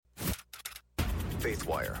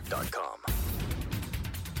Faithwire.com.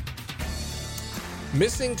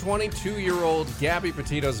 Missing 22-year-old Gabby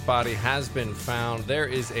Petito's body has been found. There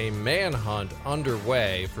is a manhunt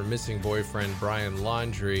underway for missing boyfriend Brian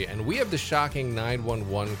Laundrie, and we have the shocking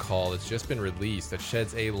 911 call that's just been released that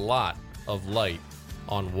sheds a lot of light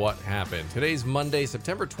on what happened. Today's Monday,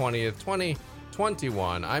 September 20th,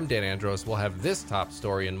 2021. I'm Dan Andros. We'll have this top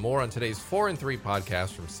story and more on today's 4 and 3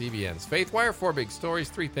 podcast from CBN's Faithwire. 4 big stories,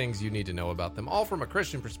 3 things you need to know about them, all from a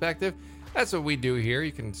Christian perspective. That's what we do here.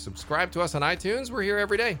 You can subscribe to us on iTunes. We're here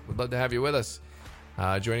every day. We'd love to have you with us.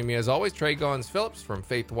 Joining me as always, Tré Goins-Phillips from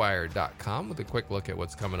Faithwire.com with a quick look at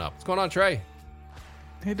what's coming up. What's going on, Tré?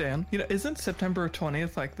 Hey, Dan. Isn't September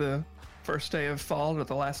 20th like the first day of fall or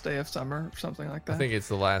the last day of summer or something like that? I think it's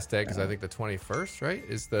the last day because I think the 21st, right?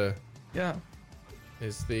 Is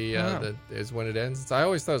when it ends. I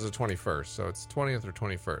always thought it was the 21st, so it's 20th or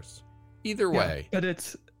 21st. Either way.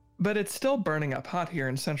 But it's still burning up hot here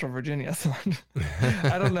in Central Virginia. So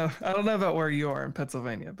I don't know about where you are in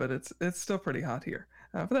Pennsylvania, but it's still pretty hot here.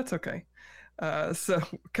 But that's okay. So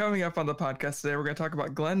coming up on the podcast today, we're going to talk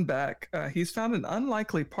about Glenn Beck. He's found an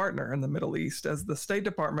unlikely partner in the Middle East as the State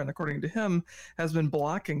Department, according to him, has been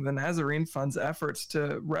blocking the Nazarene Fund's efforts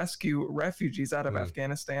to rescue refugees out of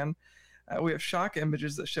Afghanistan. We have shock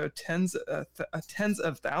images that show tens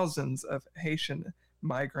of thousands of Haitian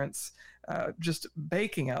migrants just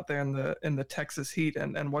baking out there in the Texas heat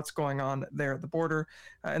and what's going on there at the border.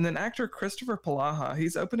 And then actor Kristoffer Polaha,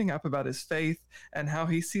 he's opening up about his faith and how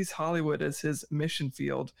he sees Hollywood as his mission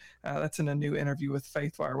field. That's in a new interview with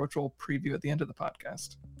Faithwire, which we'll preview at the end of the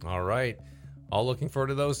podcast. All right. All looking forward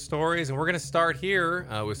to those stories. And we're going to start here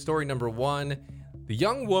with story number 1. The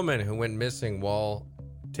young woman who went missing while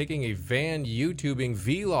taking a van YouTubing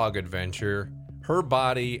vlog adventure, her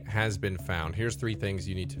body has been found. Here's 3 things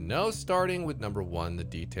you need to know, starting with number 1, the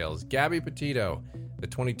details. Gabby Petito, the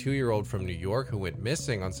 22-year-old from New York who went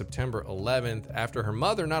missing on September 11th after her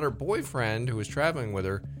mother, not her boyfriend who was traveling with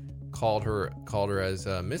her, called her as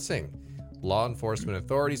missing. Law enforcement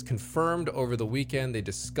authorities confirmed over the weekend they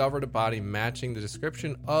discovered a body matching the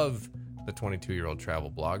description of the 22-year-old travel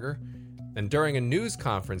blogger. And during a news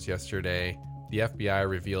conference yesterday, the FBI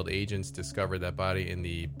revealed agents discovered that body in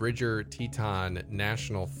the Bridger-Teton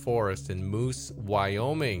National Forest in Moose,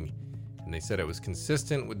 Wyoming. And they said it was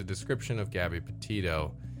consistent with the description of Gabby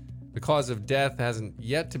Petito. The cause of death hasn't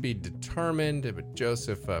yet to be determined, but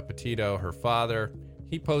Joseph Petito, her father,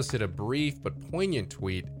 he posted a brief but poignant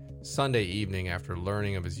tweet Sunday evening after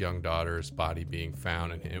learning of his young daughter's body being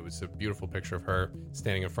found. And it was a beautiful picture of her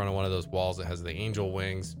standing in front of one of those walls that has the angel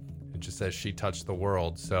wings. It just says she touched the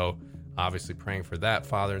world. So obviously praying for that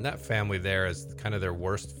father and that family there as kind of their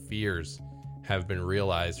worst fears have been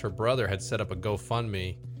realized. Her brother had set up a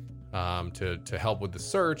GoFundMe to help with the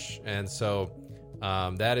search, and so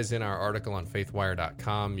that is in our article on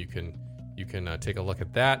faithwire.com. You can take a look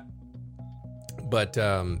at that. But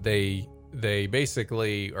they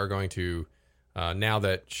basically are going to now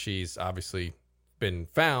that she's obviously been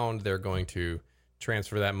found, they're going to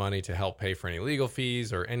transfer that money to help pay for any legal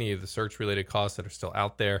fees or any of the search related costs that are still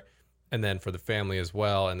out there. And then for the family as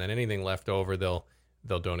well, and then anything left over, they'll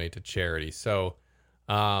donate to charity. So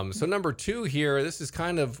number 2 here, this is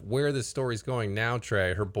kind of where the story's going now,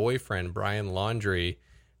 Tré. Her boyfriend, Brian Laundrie,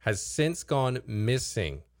 has since gone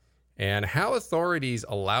missing. And how authorities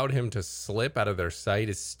allowed him to slip out of their sight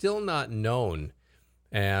is still not known.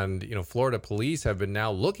 And, Florida police have been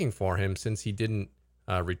now looking for him since he didn't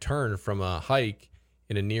return from a hike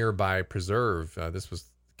in a nearby preserve. This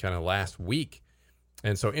was kind of last week.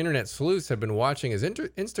 And so internet sleuths have been watching his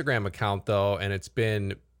Instagram account, though, and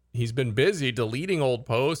he's been busy deleting old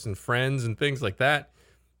posts and friends and things like that.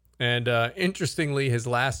 And interestingly, his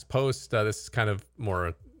last post, this is kind of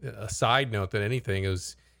more a side note than anything, it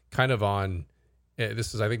was kind of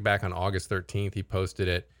this was, I think, back on August 13th, he posted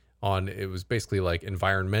it was basically like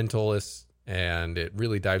environmentalists, and it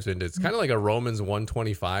really dives into, it's kind of like a Romans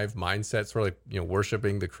 1:25 mindset, sort of like,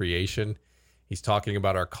 worshiping the creation. He's talking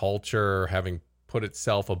about our culture having put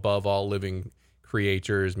itself above all living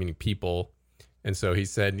creatures, meaning people. And so he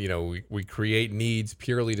said, we create needs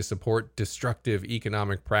purely to support destructive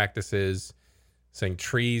economic practices, saying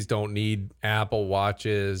trees don't need Apple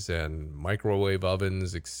Watches and microwave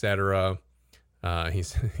ovens, etc.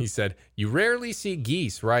 He said, you rarely see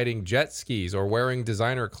geese riding jet skis or wearing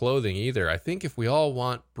designer clothing either. I think if we all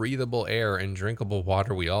want breathable air and drinkable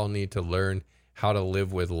water, we all need to learn how to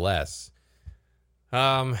live with less.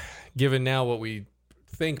 Given now what we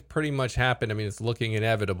think pretty much happened, I mean, it's looking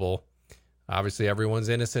inevitable. Obviously, everyone's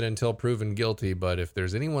innocent until proven guilty, but if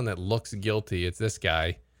there's anyone that looks guilty, it's this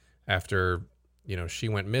guy. After she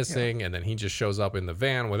went missing, and then he just shows up in the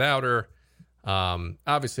van without her.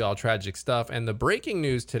 Obviously all tragic stuff. And the breaking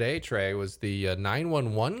news today, Trey, was the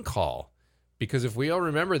 911 call, because if we all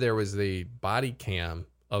remember, there was the body cam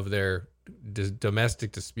of their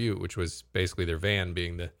domestic dispute, which was basically their van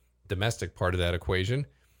being the domestic part of that equation.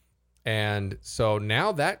 And so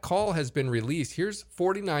now that call has been released. Here's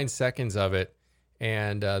 49 seconds of it.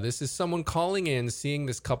 And this is someone calling in, seeing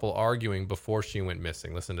this couple arguing before she went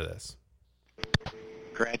missing. Listen to this.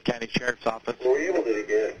 Grant County Sheriff's Office. Were you able to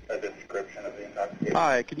get a description of the intoxication?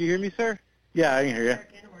 Hi, can you hear me, sir? Yeah, I can hear you.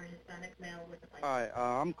 Hi,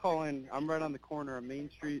 I'm calling. I'm right on the corner of Main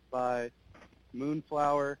Street by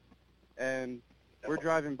Moonflower, and we're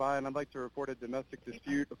driving by, and I'd like to report a domestic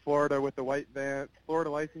dispute. Florida with the white van,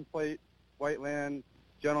 Florida license plate, white land,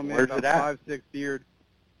 gentleman, Where's about it at? 5'6", beard.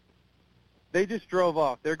 They just drove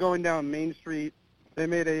off. They're going down Main Street. They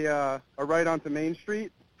made a right onto Main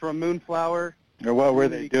Street from Moonflower. Or what were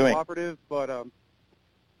they doing? Cooperative, but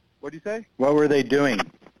what'd you say? What were they doing?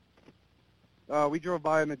 We drove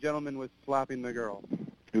by, and the gentleman was slapping the girl.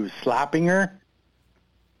 He was slapping her?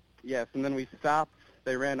 Yes, and then we stopped.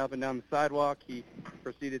 They ran up and down the sidewalk. He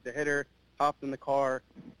proceeded to hit her, hopped in the car,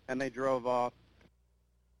 and they drove off.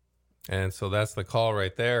 And so that's the call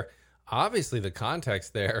right there. Obviously, the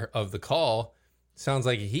context there of the call sounds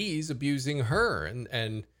like he's abusing her.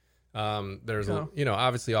 And there's,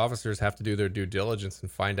 obviously officers have to do their due diligence and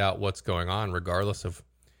find out what's going on, regardless of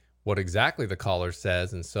what exactly the caller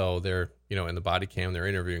says. And so they're, in the body cam, they're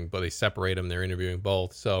interviewing, but they separate them. They're interviewing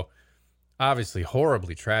both. So obviously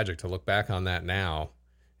horribly tragic to look back on that now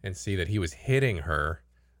and see that he was hitting her.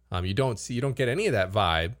 You don't get any of that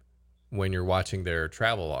vibe when you're watching their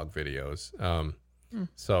travel log videos.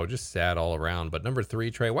 So just sad all around. But number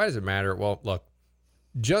 3, Trey, why does it matter? Well, look,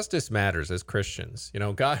 justice matters as Christians.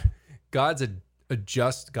 God's a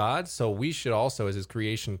just God, so we should also, as his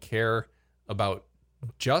creation, care about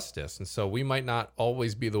justice. And so we might not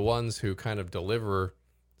always be the ones who kind of deliver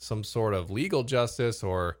some sort of legal justice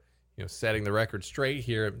or, setting the record straight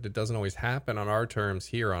here. It doesn't always happen on our terms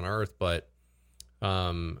here on earth, but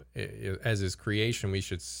as his creation, we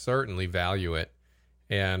should certainly value it.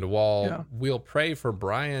 And while we'll pray for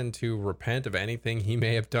Brian to repent of anything he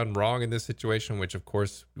may have done wrong in this situation, which of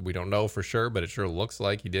course we don't know for sure, but it sure looks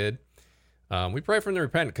like he did. We pray for him to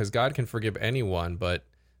repent because God can forgive anyone, but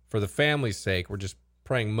for the family's sake, we're just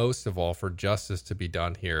praying most of all for justice to be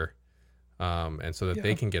done here. And so that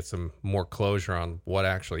they can get some more closure on what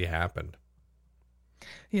actually happened.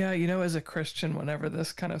 Yeah, as a Christian, whenever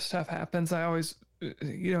this kind of stuff happens, I always,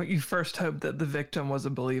 you first hope that the victim was a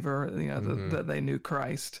believer, that they knew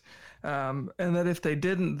Christ, and that if they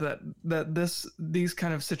didn't, that these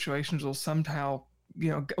kind of situations will somehow,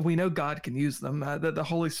 we know God can use them, that the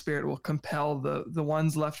Holy Spirit will compel the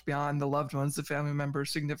ones left behind, the loved ones, the family members,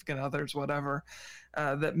 significant others, whatever,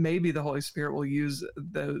 that maybe the Holy Spirit will use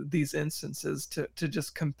these instances to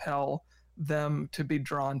just compel them to be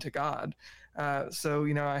drawn to God. So,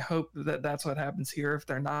 I hope that that's what happens here. If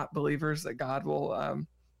they're not believers, that God will,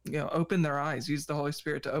 open their eyes, use the Holy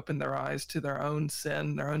Spirit to open their eyes to their own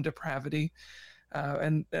sin, their own depravity,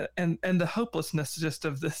 and the hopelessness just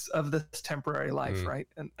of this temporary life, right?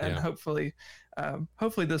 And hopefully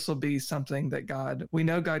this will be something that we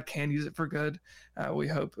know God can use it for good. We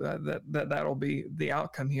hope that'll be the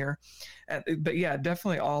outcome here. But yeah,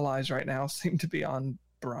 definitely all eyes right now seem to be on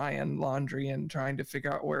Brian Laundrie and trying to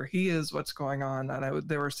figure out where he is, what's going on. I know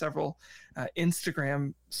there were several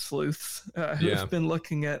Instagram sleuths who've been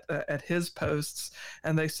looking at his posts,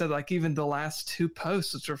 and they said even the last 2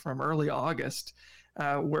 posts, which are from early August,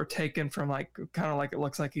 were taken from kind of like it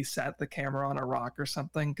looks like he sat the camera on a rock or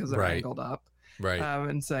something because they're angled up, right?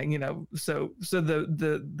 And saying, so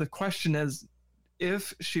the question is,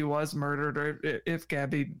 if she was murdered or if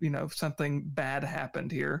Gabby, something bad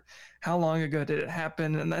happened here, how long ago did it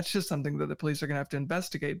happen? And that's just something that the police are going to have to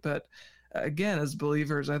investigate. But again, as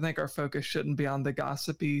believers, I think our focus shouldn't be on the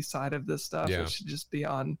gossipy side of this stuff. It should just be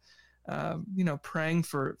on, praying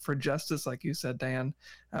for justice. Like you said, Dan,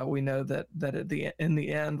 we know that in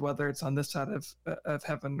the end, whether it's on this side of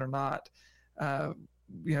heaven or not,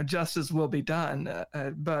 justice will be done.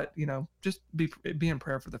 But, just be in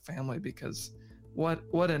prayer for the family, because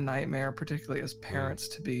what a nightmare, particularly as parents,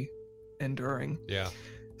 to be enduring. Yeah.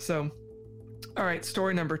 So, all right,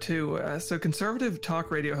 story number 2. So conservative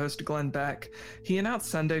talk radio host Glenn Beck, he announced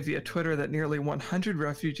Sunday via Twitter that nearly 100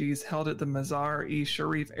 refugees held at the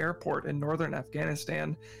Mazar-e-Sharif airport in northern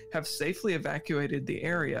Afghanistan have safely evacuated the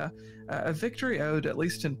area, a victory owed, at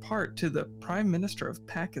least in part, to the Prime Minister of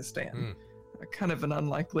Pakistan. kind of an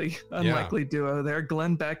unlikely duo there.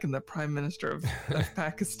 Glenn Beck and the Prime Minister of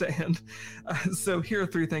Pakistan. So here are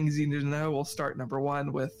 3 things you need to know. We'll start number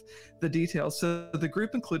 1 with the details. So the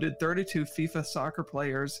group included 32 FIFA soccer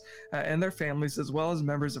players and their families, as well as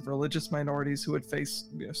members of religious minorities who would face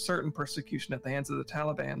certain persecution at the hands of the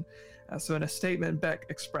Taliban. So in a statement, Beck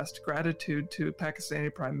expressed gratitude to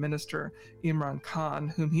Pakistani Prime Minister Imran Khan,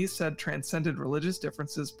 whom he said transcended religious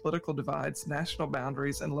differences, political divides, national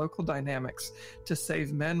boundaries, and local dynamics to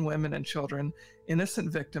save men, women, and children,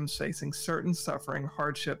 innocent victims facing certain suffering,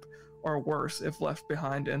 hardship, or worse if left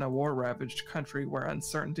behind in a war-ravaged country where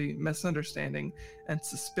uncertainty, misunderstanding, and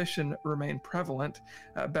suspicion remain prevalent.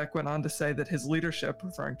 Beck went on to say that his leadership,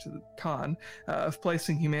 referring to Khan, of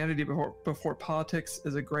placing humanity before politics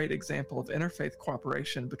is a great example of interfaith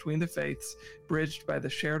cooperation between the faiths, bridged by the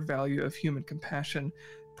shared value of human compassion.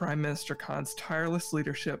 Prime Minister Khan's tireless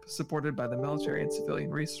leadership, supported by the military and civilian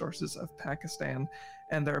resources of Pakistan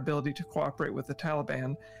and their ability to cooperate with the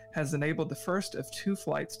Taliban, has enabled the first of 2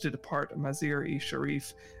 flights to depart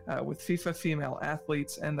Mazar-e-Sharif with FIFA female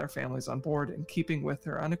athletes and their families on board, in keeping with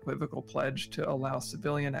their unequivocal pledge to allow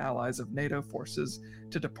civilian allies of NATO forces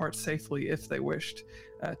to depart safely if they wished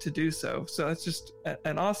to do so. So that's just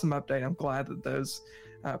an awesome update. I'm glad that those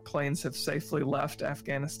planes have safely left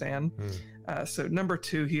Afghanistan. So number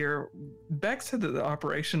 2 here, Beck said that the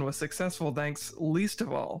operation was successful thanks least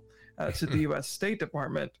of all to the U.S. State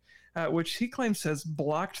Department, which he claims has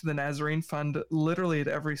blocked the Nazarene Fund literally at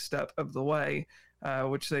every step of the way,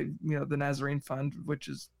 which the Nazarene Fund, which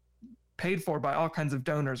is paid for by all kinds of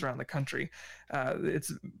donors around the country.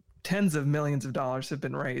 It's tens of millions of dollars have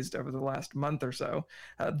been raised over the last month or so.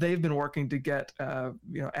 They've been working to get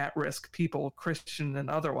at-risk people, Christian and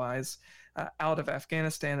otherwise, out of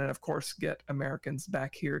Afghanistan, and of course get Americans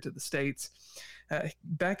back here to the States.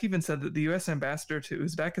 Beck even said that the U.S. ambassador to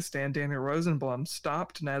Uzbekistan, Daniel Rosenblum,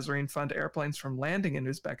 stopped Nazarene Fund airplanes from landing in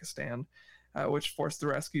Uzbekistan, which forced the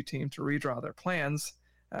rescue team to redraw their plans,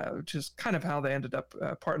 which is kind of how they ended up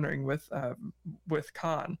partnering with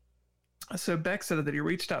Khan. So Beck said that he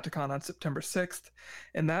reached out to Khan on September 6th.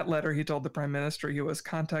 In that letter, he told the Prime Minister he was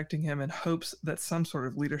contacting him in hopes that some sort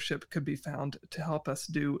of leadership could be found to help us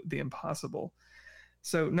do the impossible.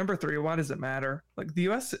 So number 3, why does it matter? Like, the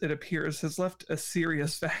U.S., it appears, has left a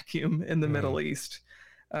serious vacuum in the Middle East.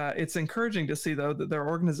 It's encouraging to see, though, that there are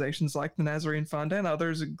organizations like the Nazarene Fund and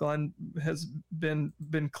others. Glenn has been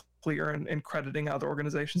clear in crediting other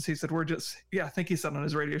organizations. He said, I think he said on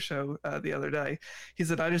his radio show the other day, he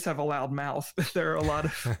said, I just have a loud mouth. There are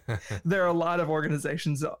a lot of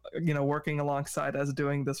organizations, working alongside us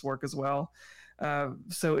doing this work as well.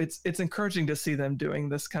 So it's encouraging to see them doing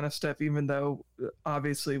this kind of stuff, even though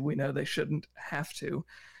obviously we know they shouldn't have to.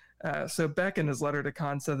 So Beck, in his letter to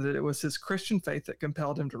Khan, said that it was his Christian faith that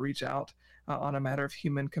compelled him to reach out on a matter of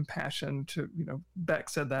human compassion. Beck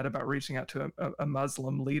said that about reaching out to a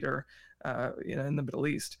Muslim leader, in the Middle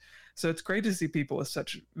East. So it's great to see people with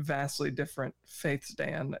such vastly different faiths,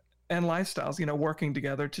 Dan, and lifestyles, working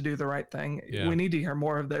together to do the right thing. Yeah. We need to hear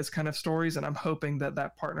more of those kind of stories, and I'm hoping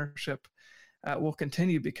that partnership will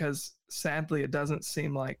continue, because sadly it doesn't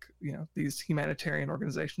seem like these humanitarian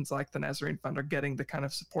organizations like the Nazarene Fund are getting the kind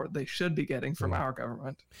of support they should be getting from our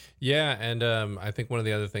government. Yeah, and I think one of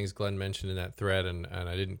the other things Glenn mentioned in that thread, and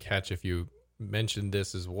I didn't catch if you mentioned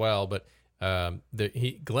this as well, but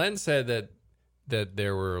Glenn said that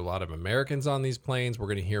there were a lot of Americans on these planes. We're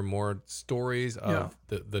going to hear more stories of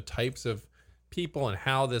the types of people and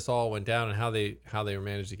how this all went down and how they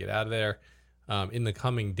managed to get out of there in the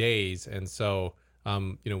coming days. And so,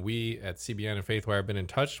 we at CBN and Faithwire have been in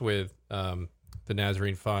touch with the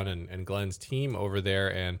Nazarene Fund and Glenn's team over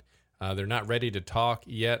there, and they're not ready to talk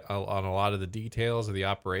yet on a lot of the details of the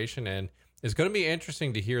operation. And it's going to be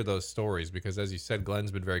interesting to hear those stories, because, as you said,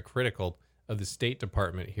 Glenn's been very critical of the State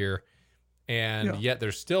Department here, and yet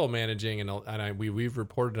they're still managing. And we've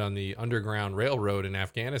reported on the Underground Railroad in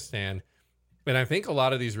Afghanistan, and I think a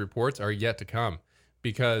lot of these reports are yet to come,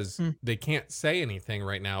 because they can't say anything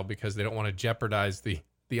right now because they don't want to jeopardize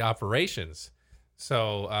the operations.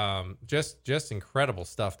 So just incredible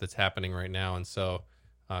stuff that's happening right now. And so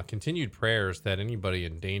continued prayers that anybody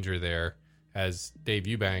in danger there, as Dave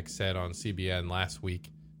Eubank said on CBN last week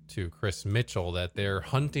to Chris Mitchell, that they're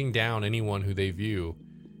hunting down anyone who they view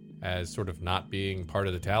as sort of not being part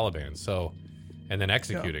of the Taliban. So, and then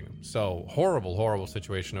executing them. So horrible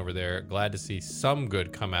situation over there. Glad to see some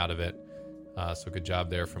good come out of it. So good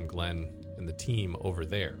job there from Glenn and the team over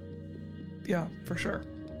there. Yeah, for sure.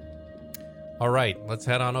 All right, let's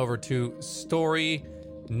head on over to story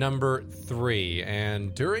number 3.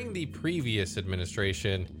 And during the previous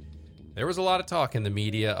administration, there was a lot of talk in the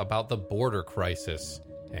media about the border crisis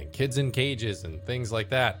and kids in cages and things like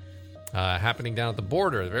that happening down at the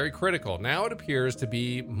border. Very critical. Now it appears to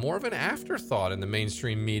be more of an afterthought in the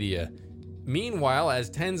mainstream media. Meanwhile, as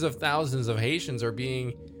tens of thousands of Haitians are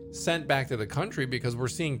being sent back to the country because we're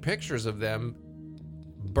seeing pictures of them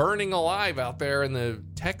burning alive out there in the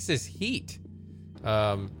Texas heat,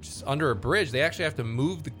 just under a bridge. They actually have to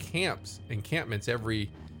move the encampments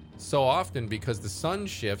every so often because the sun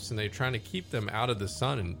shifts and they're trying to keep them out of the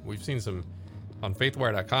sun. And we've seen some on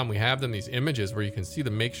faithwire.com. We have them, these images where you can see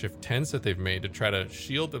the makeshift tents that they've made to try to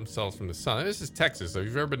shield themselves from the sun. This is Texas. So if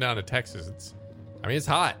you've ever been down to Texas, it's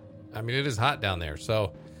hot. It is hot down there.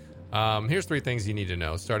 So here's 3 things you need to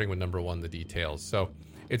know, starting with number 1, the details. So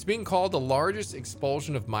it's being called the largest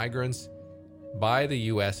expulsion of migrants by the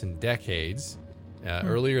U.S. in decades.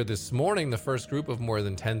 Earlier this morning, the first group of more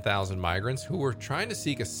than 10,000 migrants who were trying to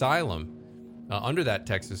seek asylum under that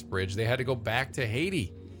Texas bridge, they had to go back to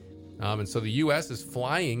Haiti. And so the U.S. is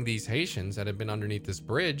flying these Haitians that have been underneath this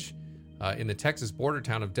bridge in the Texas border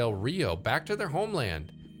town of Del Rio back to their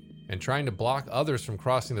homeland and trying to block others from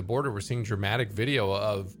crossing the border. We're seeing dramatic video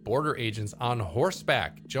of border agents on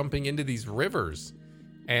horseback jumping into these rivers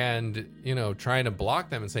and, trying to block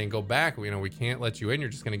them and saying, go back. We can't let you in. You're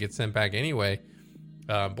just going to get sent back anyway.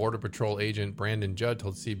 Border Patrol agent Brandon Judd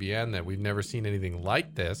told CBN that we've never seen anything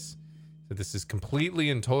like this. That this is completely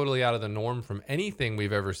and totally out of the norm from anything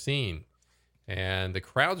we've ever seen. And the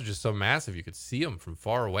crowds are just so massive. You could see them from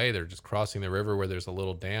far away. They're just crossing the river where there's a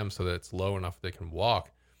little dam so that it's low enough they can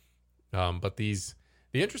walk. But the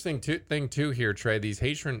interesting thing too here, Trey, these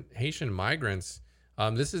Haitian migrants,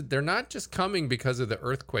 they're not just coming because of the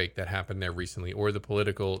earthquake that happened there recently or the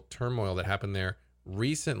political turmoil that happened there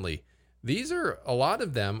recently. A lot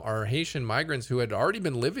of them are Haitian migrants who had already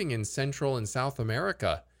been living in Central and South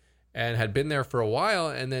America and had been there for a while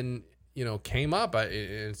and then, came up.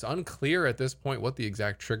 It's unclear at this point what the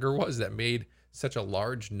exact trigger was that made such a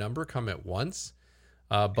large number come at once.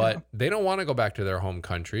 But they don't want to go back to their home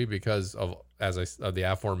country because of the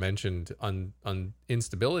aforementioned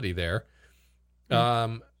instability there.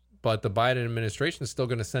 But the Biden administration is still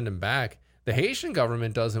going to send them back. The Haitian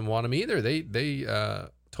government doesn't want them either. They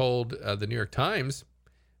told the New York Times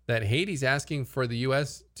that Haiti's asking for the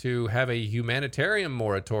U.S. to have a humanitarian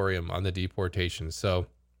moratorium on the deportation.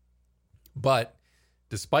 But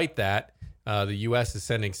despite that, the U.S. is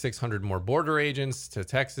sending 600 more border agents to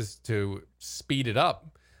Texas to speed it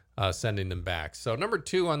up, sending them back. So number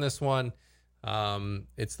 2 on this one,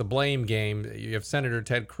 it's the blame game. You have Senator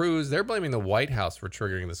Ted Cruz. They're blaming the White House for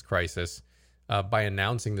triggering this crisis by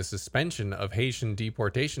announcing the suspension of Haitian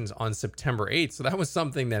deportations on September 8th. So that was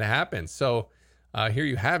something that happened. So here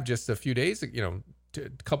you have just a few days, a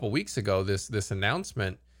couple weeks ago, this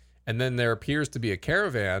announcement. And then there appears to be a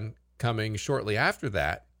caravan coming shortly after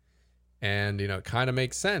that. And, it kind of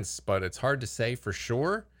makes sense, but it's hard to say for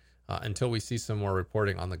sure until we see some more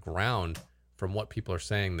reporting on the ground from what people are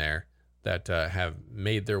saying there that have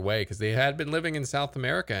made their way, because they had been living in South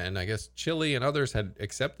America, and I guess Chile and others had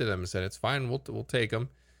accepted them and said, it's fine, we'll take them.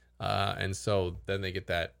 And so then they get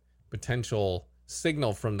that potential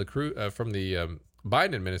signal from the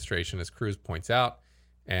Biden administration, as Cruz points out,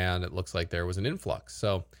 and it looks like there was an influx.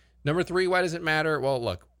 So number 3, why does it matter? Well,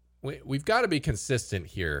 look, we've got to be consistent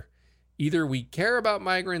here. Either we care about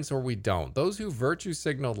migrants or we don't. Those who virtue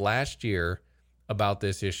signaled last year about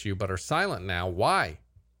this issue but are silent now, why?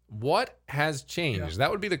 What has changed? Yeah.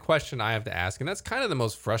 That would be the question I have to ask. And that's kind of the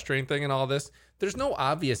most frustrating thing in all this. There's no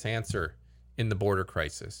obvious answer in the border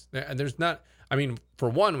crisis. There's not. For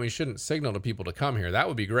one, we shouldn't signal to people to come here. That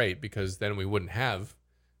would be great, because then we wouldn't have,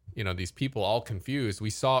 these people all confused.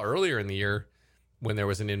 We saw earlier in the year when there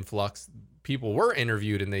was an influx, people were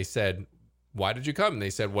interviewed and they said, why did you come? And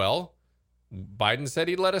they said, well, Biden said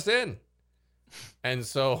he'd let us in. And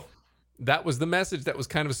so that was the message that was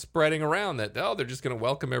kind of spreading around, that, they're just going to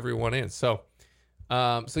welcome everyone in. So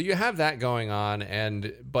you have that going on.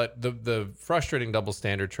 But the frustrating double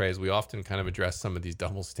standard, Trey, is we often kind of address some of these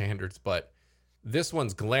double standards, but this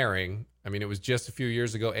one's glaring. It was just a few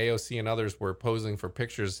years ago, AOC and others were posing for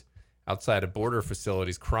pictures outside of border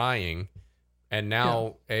facilities crying. And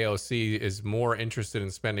now AOC is more interested in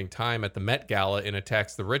spending time at the Met Gala in a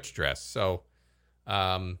tax the rich dress. So,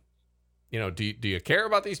 do you care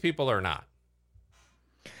about these people or not?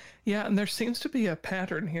 Yeah, and there seems to be a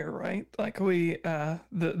pattern here, right? Like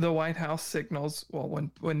the White House signals. Well,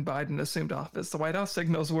 when Biden assumed office, the White House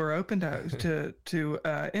signals were open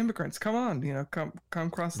to immigrants. Come on, come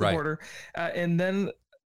across the border, and then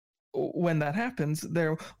when that happens,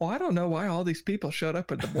 I don't know why all these people showed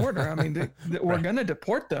up at the border. I mean, we're going to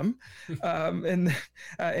deport them. And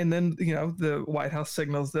then, the White House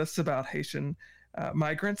signals this about Haitian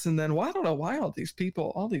migrants. And then, well, I don't know why all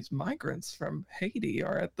these migrants from Haiti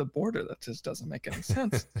are at the border. That just doesn't make any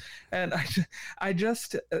sense. And I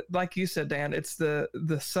just, like you said, Dan, it's the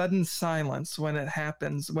sudden silence when it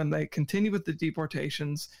happens, when they continue with the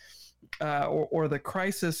deportations, or the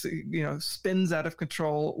crisis, spins out of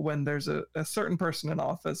control when there's a certain person in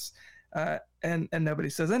office, and nobody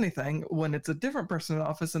says anything. When it's a different person in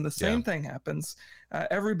office and the same thing happens,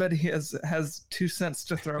 everybody has 2 cents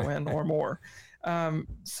to throw in or more.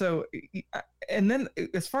 So, and then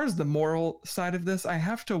as far as the moral side of this, I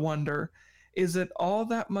have to wonder, is it all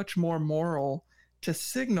that much more moral to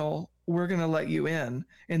signal we're going to let you in,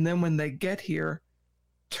 and then when they get here,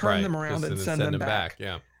 turn them around and send them back?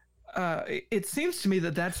 Yeah. It seems to me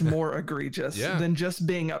that that's more egregious than just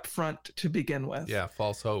being upfront to begin with. Yeah,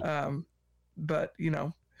 false hope. But,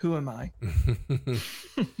 who am I?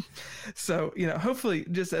 So, hopefully,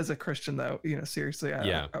 just as a Christian, though, seriously,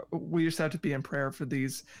 we just have to be in prayer for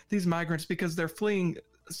these migrants, because they're fleeing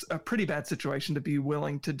a pretty bad situation to be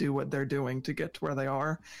willing to do what they're doing to get to where they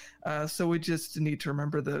are. So we just need to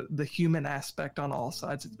remember the human aspect on all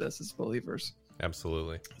sides of this as believers.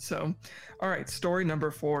 Absolutely. So, all right, story number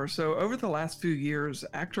 4. So over the last few years,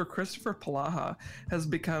 actor Kristoffer Polaha has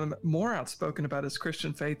become more outspoken about his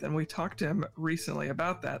Christian faith, and we talked to him recently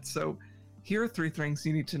about that. So here are 3 things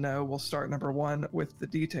you need to know. We'll start number 1 with the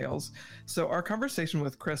details. So our conversation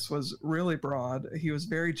with Chris was really broad. He was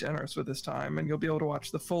very generous with his time, and you'll be able to watch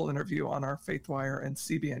the full interview on our Faithwire and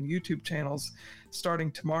CBN YouTube channels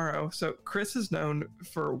starting tomorrow. So Chris is known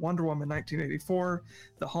for Wonder Woman 1984,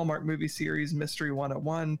 the Hallmark movie series Mystery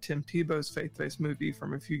 101, Tim Tebow's faith-based movie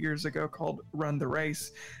from a few years ago called Run the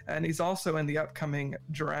Race, and he's also in the upcoming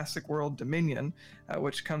Jurassic World Dominion,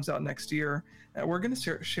 which comes out next year. We're going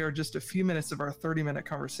to share just a few minutes of our 30-minute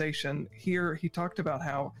conversation. Here, he talked about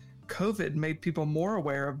how COVID made people more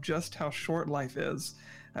aware of just how short life is.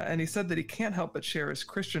 And he said that he can't help but share his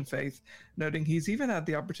Christian faith, noting he's even had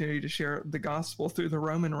the opportunity to share the gospel through the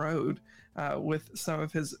Roman road with some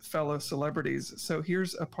of his fellow celebrities. So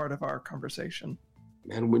here's a part of our conversation.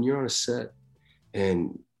 Man, when you're on a set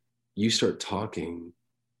and you start talking,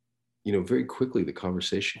 very quickly the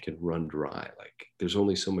conversation can run dry. Like, there's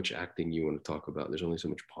only so much acting you want to talk about. There's only so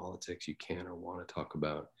much politics you can or want to talk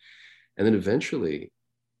about. And then eventually,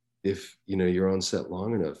 if you're on set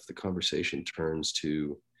long enough, the conversation turns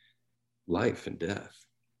to life and death.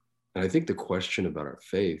 And I think the question about our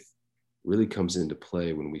faith really comes into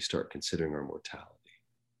play when we start considering our mortality.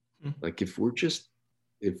 Mm-hmm. Like, if we're just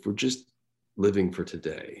living for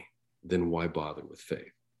today, then why bother with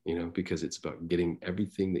faith? Because it's about getting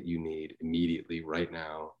everything that you need immediately, right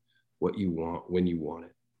now, what you want, when you want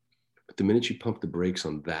it. But the minute you pump the brakes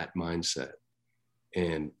on that mindset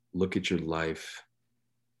and look at your life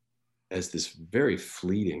as this very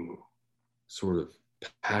fleeting sort of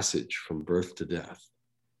passage from birth to death,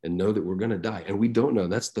 and know that we're going to die, and we don't know.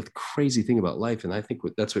 That's the crazy thing about life. And I think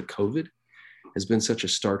that's what COVID has been such a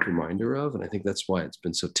stark reminder of. And I think that's why it's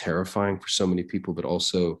been so terrifying for so many people, but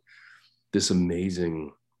also this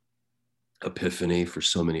amazing epiphany for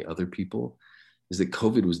so many other people, is that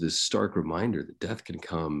COVID was this stark reminder that death can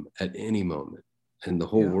come at any moment. And the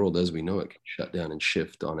whole world as we know it can shut down and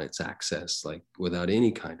shift on its axis, like without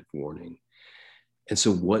any kind of warning. And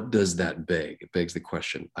so what does that beg? It begs the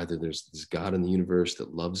question, either there's this God in the universe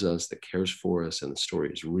that loves us, that cares for us, and the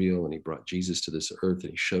story is real, and he brought Jesus to this earth,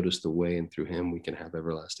 and he showed us the way, and through him we can have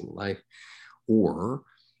everlasting life, or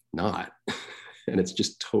not. And it's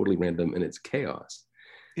just totally random and it's chaos.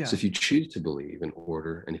 Yeah. So if you choose to believe in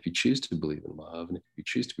order, and if you choose to believe in love, and if you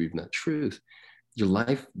choose to believe in that truth, your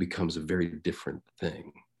life becomes a very different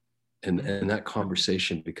thing. And that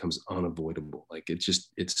conversation becomes unavoidable. Like it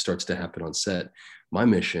starts to happen on set. My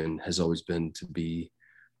mission has always been to be,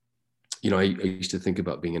 I used to think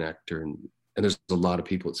about being an actor, and there's a lot of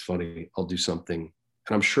people, it's funny, I'll do something,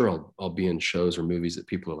 and I'm sure I'll be in shows or movies that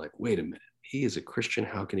people are like, wait a minute, he is a Christian,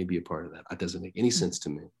 how can he be a part of that? That doesn't make any sense to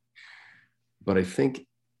me. But I think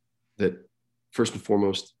that first and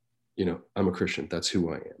foremost, I'm a Christian, that's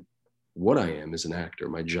who I am. What I am is an actor.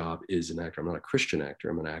 My job is an actor. I'm not a Christian actor.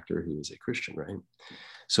 I'm an actor who is a Christian, right?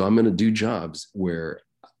 So I'm going to do jobs where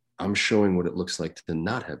I'm showing what it looks like to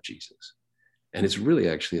not have Jesus. And it's really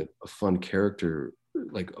actually a fun character.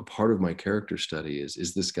 Like a part of my character study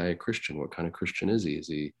is this guy a Christian? What kind of Christian is he? Is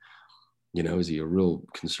he, is he a real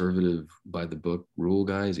conservative by the book rule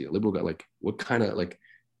guy? Is he a liberal guy? Like what kind of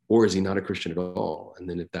or is he not a Christian at all? And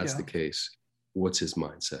then if that's the case, what's his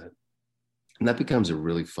mindset? And that becomes a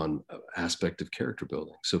really fun aspect of character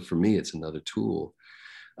building. So for me, it's another tool.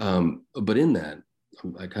 But in that,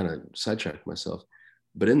 I kind of sidetracked myself.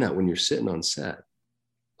 But in that, when you're sitting on set,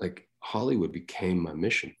 like Hollywood became my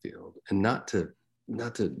mission field, and not to,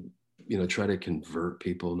 try to convert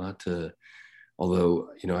people, although,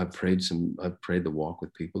 I've prayed the walk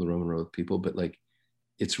with people, the Roman road with people, but like,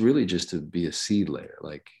 it's really just to be a seed layer.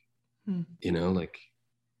 Like, like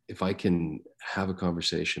if I can have a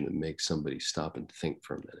conversation that makes somebody stop and think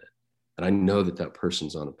for a minute, and I know that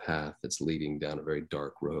person's on a path that's leading down a very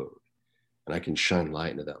dark road, and I can shine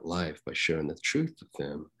light into that life by sharing the truth with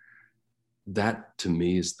them, that to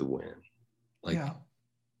me is the win. Like,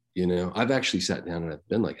 I've actually sat down and I've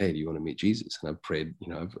been like, hey, do you want to meet Jesus? And I've prayed,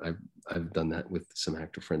 I've done that with some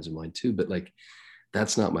actor friends of mine too, but like,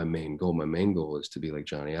 that's not my main goal. My main goal is to be like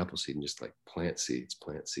Johnny Appleseed and just like plant seeds.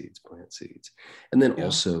 And then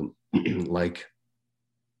also like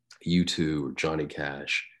U2 or Johnny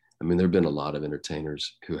Cash. I mean, there've been a lot of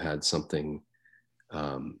entertainers who had something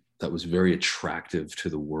that was very attractive to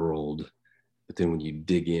the world. But then when you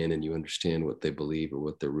dig in and you understand what they believe or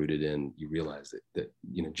what they're rooted in, you realize that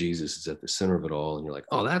Jesus is at the center of it all. And you're like,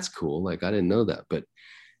 oh, that's cool. Like, I didn't know that.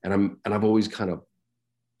 And I've always kind of,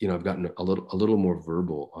 I've gotten a little more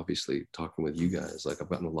verbal, obviously talking with you guys. Like, I've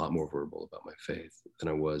gotten a lot more verbal about my faith than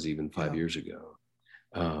I was even 5 years ago.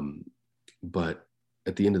 But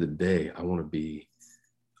at the end of the day, I want to be,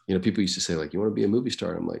 people used to say, like, you want to be a movie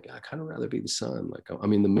star? I'm like, I kind of rather be the sun. Like, the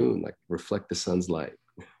moon, like reflect the sun's light.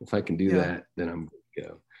 If I can do that, then I'm good to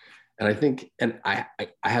go. And I think, and I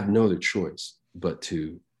have no other choice but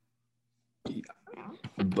to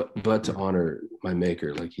honor my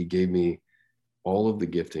maker. Like, he gave me all of the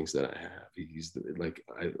giftings that I have.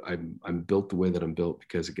 I'm built the way that I'm built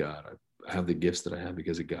because of God. I have the gifts that I have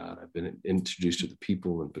because of God. I've been introduced to the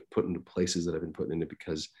people and put into places that I've been put into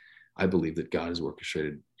because I believe that God has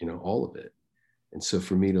orchestrated, all of it. And so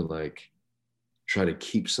for me to like try to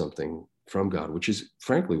keep something from God, which is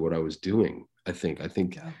frankly what I was doing, I think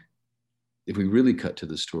if we really cut to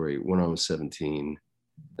the story, when I was 17,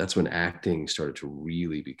 that's when acting started to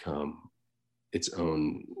really become its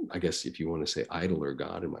own, I guess, if you want to say idol or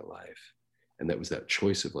God in my life. And that was that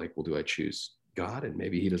choice of like, well, do I choose God and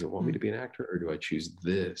maybe he doesn't want me to be an actor, or do I choose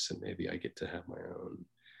this and maybe I get to have my own,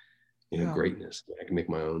 greatness. I can make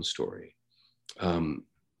my own story.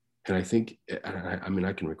 And I think,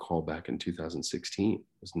 I can recall back in 2016, it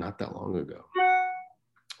was not that long ago,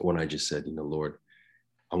 when I just said, Lord,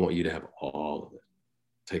 I want you to have all of it.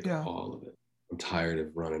 Take all of it. I'm tired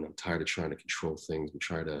of running. I'm tired of trying to control things and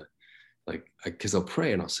try to because I'll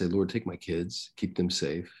pray and I'll say, Lord, take my kids, keep them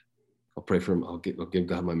safe. I'll pray for them. I'll give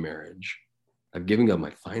God my marriage. I've given God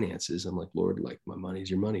my finances. I'm like, Lord, like, my money's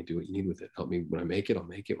your money. Do what you need with it. Help me. When I make it, I'll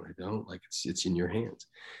make it. When I don't, like, it's in your hands.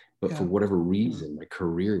 But for whatever reason, my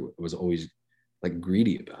career was always like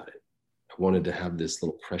greedy about it. I wanted to have this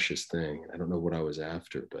little precious thing. I don't know what I was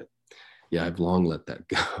after, but I've long let that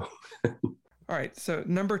go. All right, so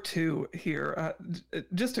number 2 here,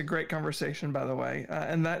 just a great conversation, by the way,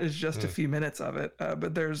 and that is just a few minutes of it.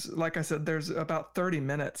 But there's, like I said, there's about 30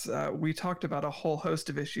 minutes. We talked about a whole host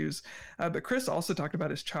of issues, but Chris also talked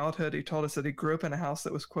about his childhood. He told us that he grew up in a house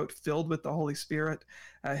that was, quote, filled with the Holy Spirit.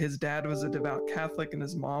 His dad was a devout Catholic and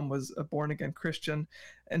his mom was a born-again Christian.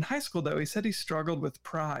 In high school, though, he said he struggled with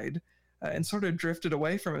pride. And sort of drifted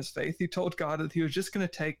away from his faith. He told God that he was just going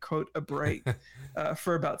to take, quote, a break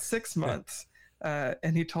for about 6 months.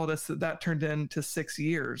 And he told us that turned into 6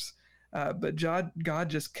 years. But God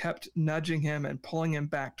just kept nudging him and pulling him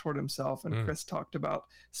back toward himself. And Chris talked about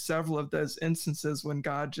several of those instances when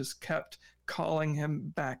God just kept calling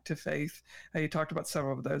him back to faith. He talked about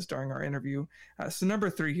several of those during our interview. So number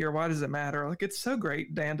 3 here, why does it matter? Like, it's so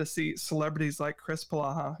great, Dan, to see celebrities like Chris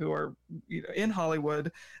Polaha who are in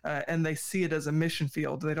Hollywood, and they see it as a mission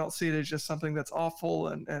field. They don't see it as just something that's awful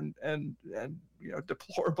and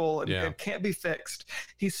deplorable and can't be fixed.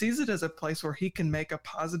 He sees it as a place where he can make a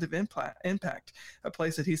positive impact, a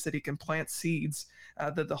place that he said he can plant seeds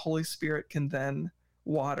that the Holy Spirit can then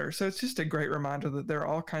water. So it's just a great reminder that there are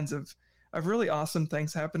all kinds of really awesome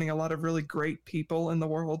things happening, a lot of really great people in the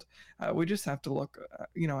world. We just have to look,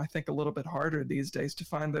 I think a little bit harder these days to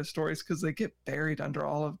find those stories, because they get buried under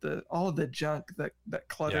all of the junk that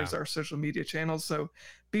clutters our social media channels. So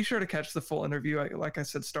be sure to catch the full interview, like I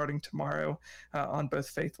said, starting tomorrow on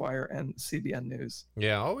both Faithwire and CBN News.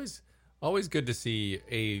 Yeah, always good to see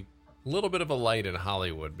a little bit of a light in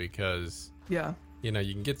Hollywood, because you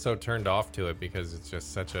can get so turned off to it because it's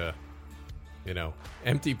just such a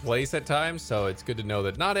empty place at times. So it's good to know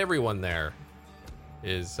that not everyone there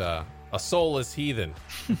is a soulless heathen.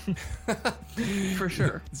 For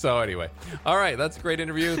sure. So anyway, all right, that's a great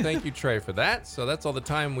interview. Thank you, Tré, for that. So that's all the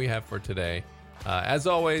time we have for today. As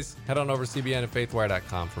always, head on over to CBN and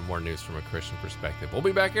faithwire.com for more news from a Christian perspective. We'll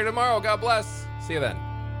be back here tomorrow. God bless. See you then.